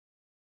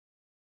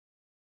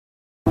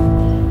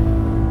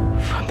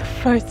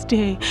first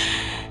day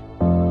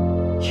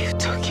you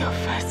took your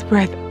first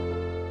breath,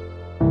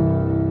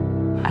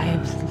 I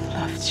have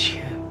loved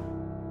you.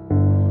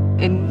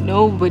 And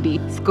nobody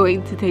is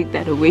going to take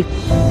that away.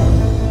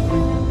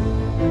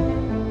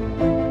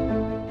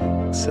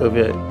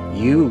 Sylvia,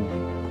 you,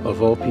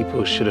 of all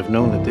people, should have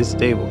known that this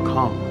day will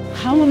come.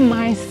 How am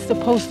I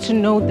supposed to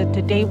know that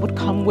the day would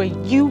come where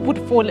you would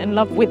fall in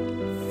love with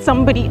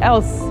somebody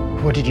else?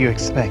 What did you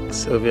expect,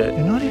 Sylvia?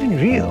 You're not even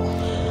real.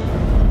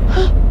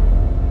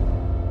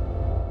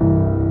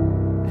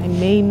 I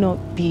may not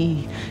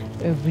be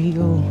a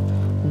real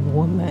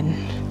woman,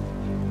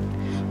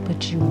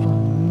 but you will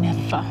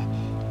never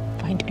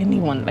find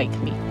anyone like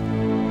me.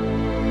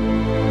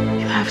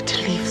 You have to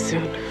leave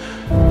soon.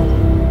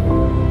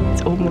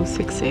 It's almost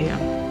 6 a.m.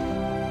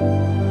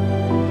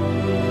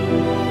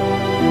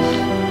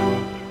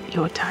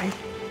 Your time.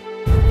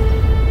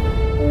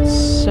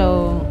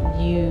 So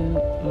you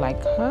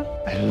like her?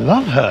 I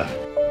love her.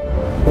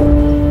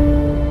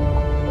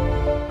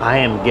 I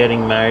am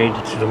getting married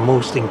to the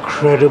most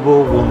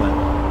incredible woman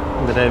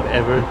that I've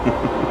ever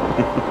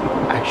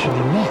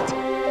actually met.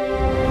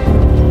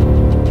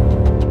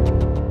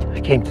 I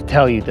came to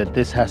tell you that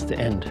this has to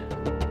end.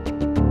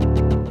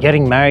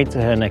 Getting married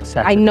to her next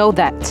Saturday. I know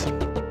that.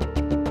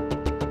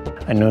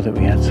 I know that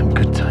we had some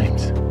good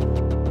times,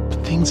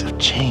 but things have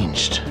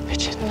changed.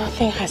 Richard,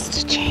 nothing has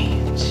to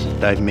change.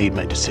 I've made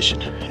my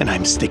decision, and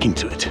I'm sticking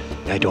to it.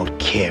 I don't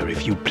care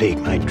if you plague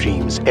my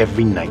dreams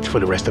every night for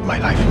the rest of my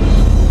life.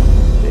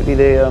 Maybe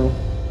they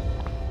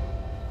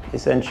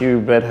sent you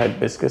red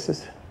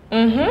hibiscuses?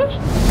 Mm-hmm.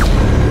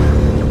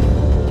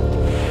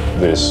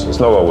 This is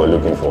not what we're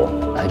looking for.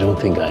 I don't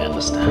think I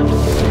understand.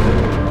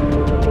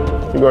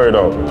 Figure it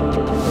out.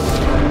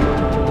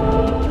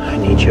 I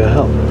need your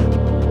help.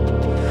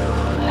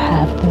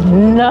 Have the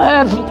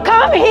nerve to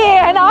come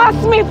here and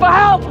ask me for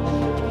help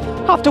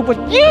after what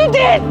you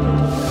did!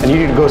 I need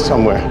you to go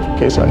somewhere, in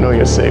case I know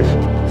you're safe.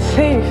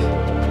 Safe?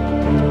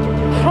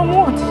 From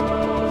what?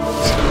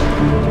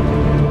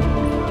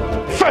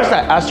 First, I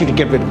asked you to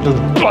get rid of those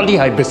bloody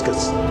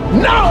hibiscus.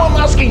 Now I'm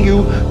asking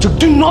you to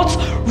do not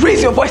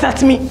Raise your voice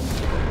at me!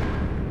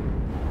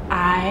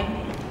 I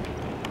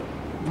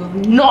will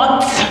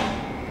not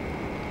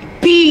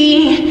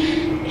be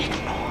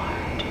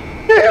ignored.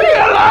 Leave me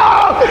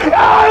alone!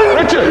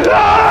 Richard!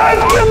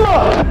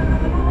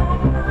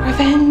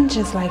 Revenge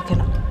is like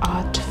an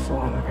art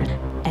form,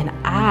 and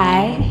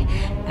I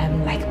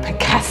am like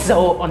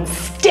Picasso on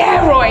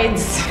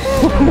steroids.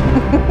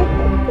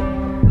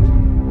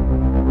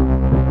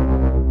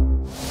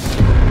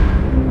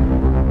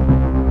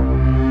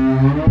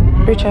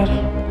 Richard,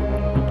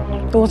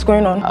 what's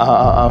going on?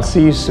 I'll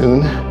see you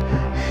soon,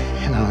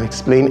 and I'll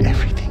explain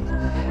everything.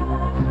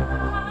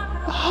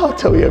 I'll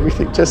tell you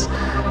everything. Just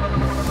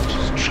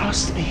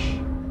trust me.